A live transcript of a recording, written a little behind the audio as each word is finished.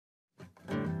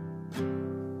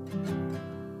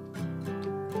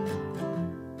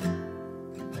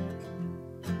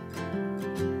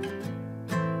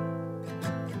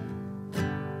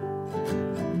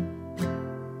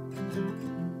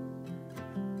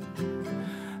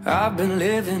I've been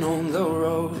living on the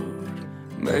road,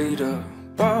 made a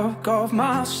buck of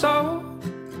my soul.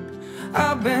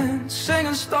 I've been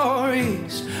singing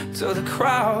stories to the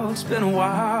crowd. It's been a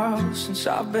while since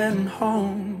I've been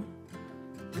home.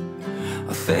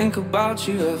 I think about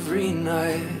you every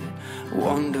night,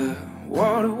 wonder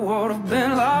what it would have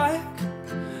been like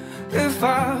if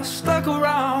I stuck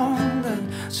around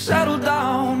and settled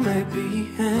down, maybe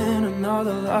in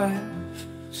another life.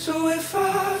 So if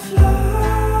I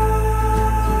fly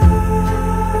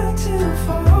too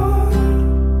far,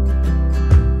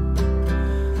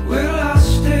 will I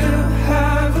still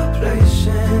have a place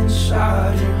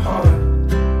inside your heart?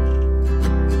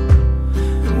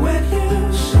 And when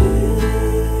you see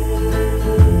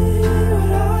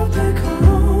what I've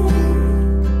become,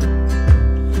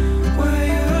 will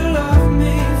you love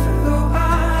me for who I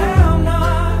am,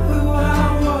 not who I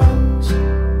was?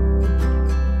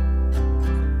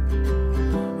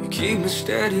 You keep me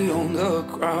steady on the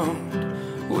ground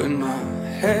when my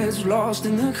head's lost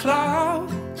in the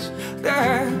clouds.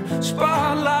 That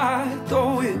spotlight,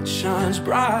 though it shines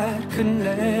bright, could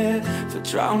never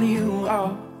drown you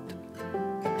out.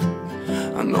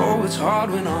 I know it's hard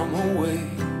when I'm away,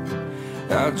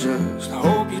 I just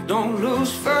hope you don't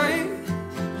lose faith.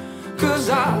 Cause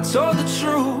I told the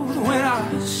truth when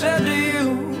I said to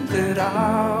you that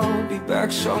I'll be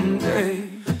back someday.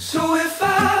 So if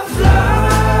I fly